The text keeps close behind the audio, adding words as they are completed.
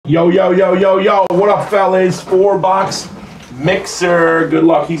Yo, yo, yo, yo, yo. What up, fellas? 4-box mixer. Good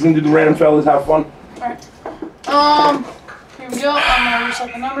luck. He's gonna do the random, fellas. Have fun. Alright. Here we go. I'm gonna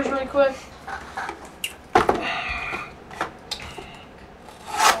reset the numbers really quick.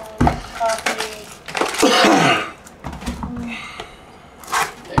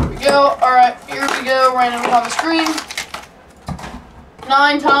 There we go. Alright, here we go. Random on the screen.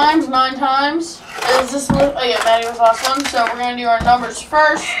 9 times, 9 times. Is this, oh yeah, Maddie was the last one. So we're gonna do our numbers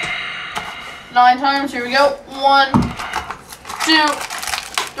first. 9 times. Here we go. 1, 2,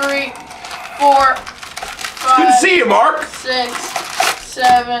 3, 4, 5. Good to see you, Mark. 6,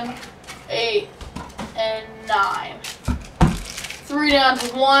 7, 8, and 9. 3 down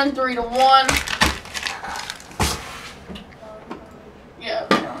to 1. 3 to 1. Yeah.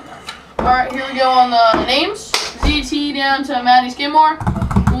 All right. Here we go on the names. ZT down to Maddie Skidmore.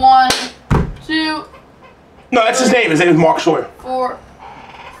 1, 2. No, that's his name. His name is Mark Sawyer. 4,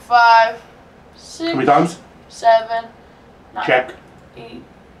 5, 6. How many times? 7, 9. Check. 8,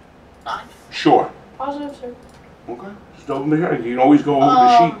 9. Sure. Positive, sir. Okay. Just open the here. You can always go over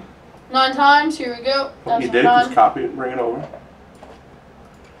the sheet. 9 times. Here we go. That's you did it. Just copy it and bring it over.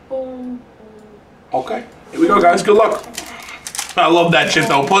 Boom. Okay. Here we go, guys. Good luck. I love that shit,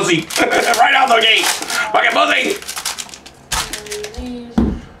 though. Pussy. Right out the gate. Fucking pussy. These,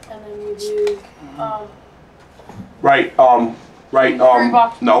 and then we do, Right, no,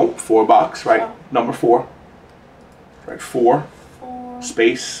 4-box, right, Oh. number 4, right, 4, 4,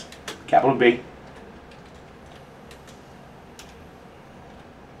 space, capital B,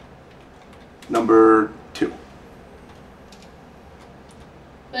 number 2.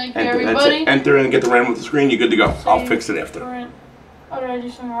 Thank you, Enter, everybody. that's it. Enter and get the random with the screen, you're good to go. Save. I'll fix it after. Oh, did I do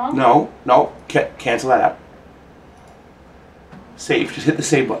something wrong? No, cancel that out. Save, just hit the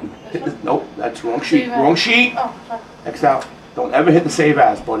save button. Nope, that's wrong sheet, wrong sheet. Oh, sorry. X out. Don't ever hit the save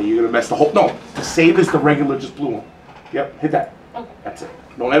as, buddy. You're gonna mess the whole. No, the save is the regular, just blue one. Yep, hit that. Okay. That's it.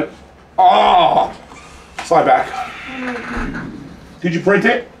 Don't ever. Oh! Slide back. Did you print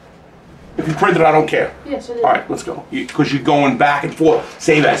it? If you printed it, I don't care. Yes, it is. All right, let's go. Because you're going back and forth.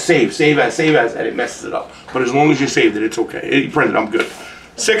 Save as, save as, and it messes it up. But as long as you saved it, it's okay. You printed, I'm good.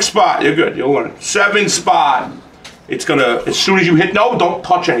 6 spot, you're good. You'll learn. 7 spot. It's gonna, as soon as you hit, no, don't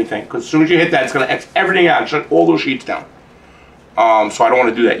touch anything. Because as soon as you hit that, it's gonna X everything out and shut all those sheets down. So I don't want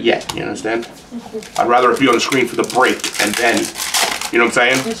to do that yet, you understand? I'd rather it be on the screen for the break and then, you know what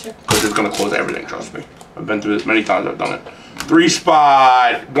I'm saying? Yes, sir. Because it's gonna close everything, trust me. I've been through this many times, I've done it. 3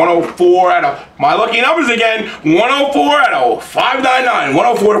 spot, 104 out of, my lucky numbers again, 104 out of 599,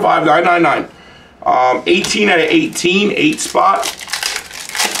 104 to 5999. 18 out of 18, 8 spot.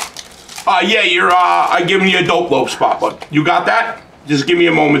 Yeah, you're, I'm giving you a dope loaf spot, but you got that? Just give me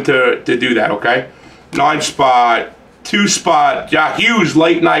a moment to do that, okay? 9 spot, 2 spot, Jack Hughes,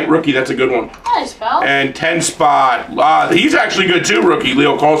 late night rookie, that's a good one. Nice, pal. And 10 spot, he's actually good too, rookie,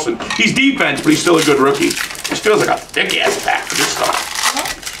 Leo Carlson. He's defense, but he's still a good rookie. This feels like a thick ass pack for this stuff.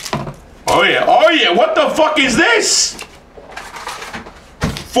 Oh yeah, what the fuck is this?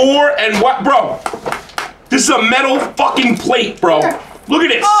 4 and what, bro? This is a metal fucking plate, bro. Look at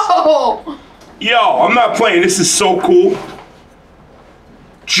this. Oh! Yo, I'm not playing, this is so cool.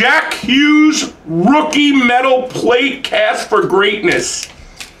 Jack Hughes rookie metal plate cast for greatness.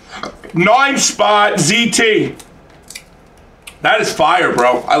 9 spot ZT. That is fire,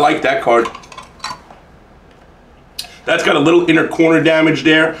 bro. I like that card. That's got a little inner corner damage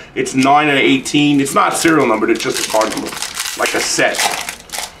there. It's 9 and 18. It's not serial numbered, it's just a card number. Like a set.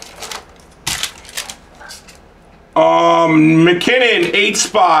 McKinnon, 8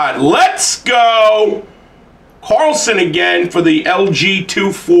 spot. Let's go. Carlson again for the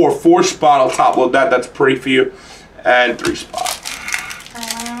LG24, 4 spot. I'll top load that. That's pretty for you. And 3 spot.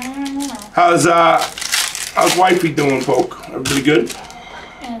 How's wifey doing, Poke? Everybody good?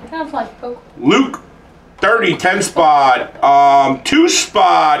 Yeah, kind of like Poke. Luke, 30, 10 spot. 2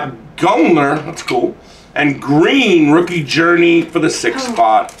 spot. Gungler, that's cool. And Green, rookie journey for the 6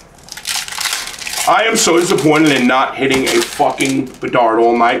 spot. I am so disappointed in not hitting a fucking Bedard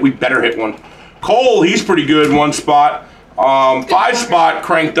all night. We better hit one. Cole, he's pretty good, 1 spot. 5 spot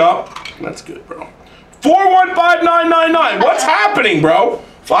cranked up. That's good, bro. 415999. What's happening, bro?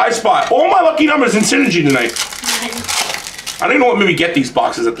 5 spot. All my lucky numbers in Synergy tonight. I don't even know what made me get these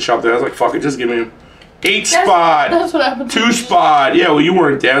boxes at the shop there. I was like, fuck it, just give me them. 8 spot. That's what happened. 2 spot. Yeah, well, you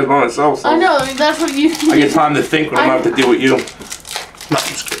weren't there. I was by myself. So I know. I mean, that's what you. I get time to think when I'm going to have to deal with you. No, I'm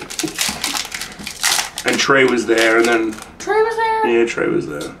just kidding. And Trey was there, and then Trey was there? Yeah, Trey was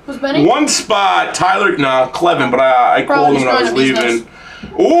there. Was Benny? 1 spot, Tyler, nah, Clevin, but I called him when I was leaving.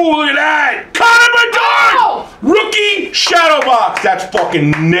 Ooh, look at that. Connor Bedard. Rookie shadow box. That's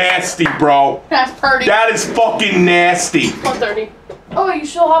fucking nasty, bro. That's pretty. That is fucking nasty. 130. Oh, wait, you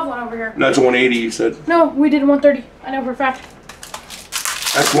still have one over here. That's 180, you said. No, we did 130. I know for a fact.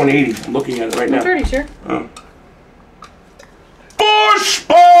 That's 180. I'm looking at it right now. 130, sir. Oh. 4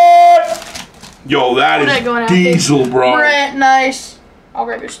 spot! Yo, that is diesel, bro. Brett, nice. I'll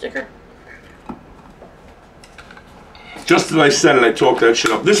grab your sticker. Just as I said it, I talked that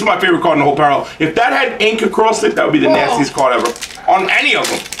shit up. This is my favorite card in the whole barrel. If that had ink across it, that would be the nastiest card ever. On any of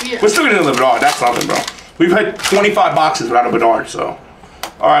them. Yeah. We're still gonna live it on. That's nothing, bro. We've had 25 boxes without a Bedard, so.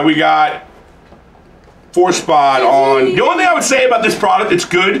 All right, we got 4 spot on. The only thing I would say about this product, it's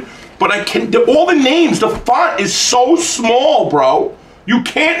good, but all the names, the font is so small, bro. You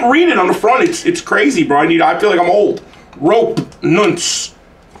can't read it on the front. It's crazy, bro. I feel like I'm old. Rope, Nunce.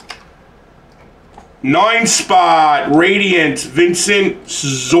 9 spot, Radiant, Vincent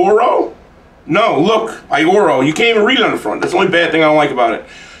Zorro? No, look, Ioro. You can't even read it on the front. That's the only bad thing I don't like about it.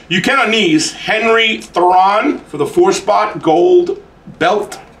 You can on these, Henry Theron for the 4 spot, gold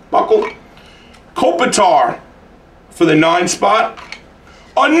belt buckle. Kopitar for the 9 spot.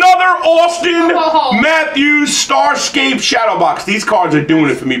 Another Austin Matthews Starscape Shadow Box. These cards are doing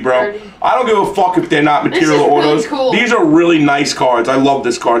it for me, bro. I don't give a fuck if they're not material autos. Really cool. These are really nice cards. I love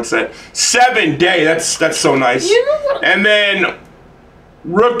this card set. 7 day. That's so nice. And then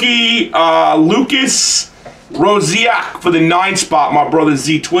rookie Lucas Rosiak for the 9 spot. My brother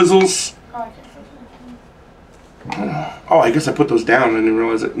Z Twizzles. Oh, I guess I put those down and didn't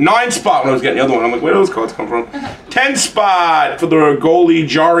realize it. 9 spot when I was getting the other one. I'm like, where do those cards come from? 10 spot for the goalie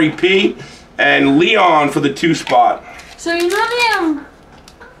Jari P. And Leon for the 2 spot. So you know the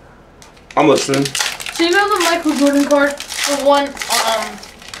I'm listening. So you know the Michael Jordan card? The one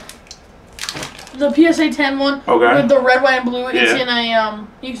the PSA 10 one? Okay. With the red, white, and blue. It's in a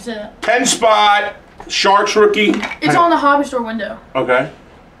you can say that. 10 spot Sharks rookie. It's on the hobby store window. Okay.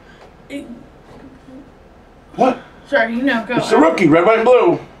 What? Sorry, you know, go. It's the rookie, red, white, and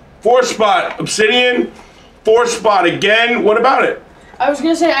blue. 4 spot, Obsidian. 4 spot again. What about it? I was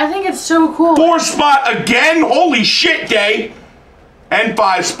gonna say, I think it's so cool. 4 spot again? Holy shit, Day. And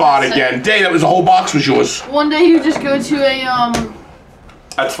 5 spot again. Day, that was the whole box was yours. One day you just go to a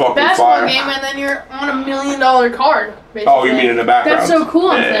that's fucking basketball fire. game and then you're on $1 million card, basically. Oh, you mean in the background? That's so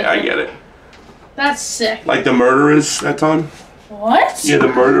cool. Yeah, I get it. That's sick. Like the murderers that time? What? Yeah, the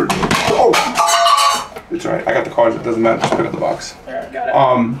murder. Oh! It's alright, I got the cards, it doesn't matter, just pick up the box. There, I got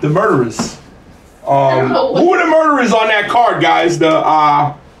it. The murderers. Who are the murderers on that card, guys?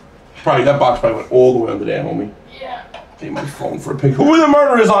 Probably, that box probably went all the way under there, homie. Yeah. Take my phone for a picture. Who were the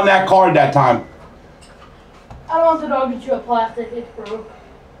murderers on that card that time? I don't want the dog to chew up plastic, it's broke.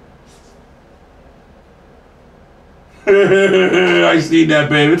 I see that,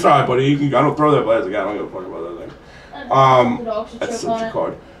 babe. It's alright, buddy. I don't throw that plastic out. I don't give a fuck about that thing. That's such a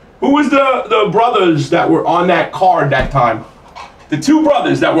card. Who was the brothers that were on that card that time? The 2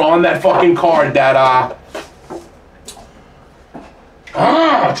 brothers that were on that fucking card that,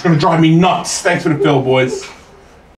 it's gonna drive me nuts. Thanks for the fill, boys.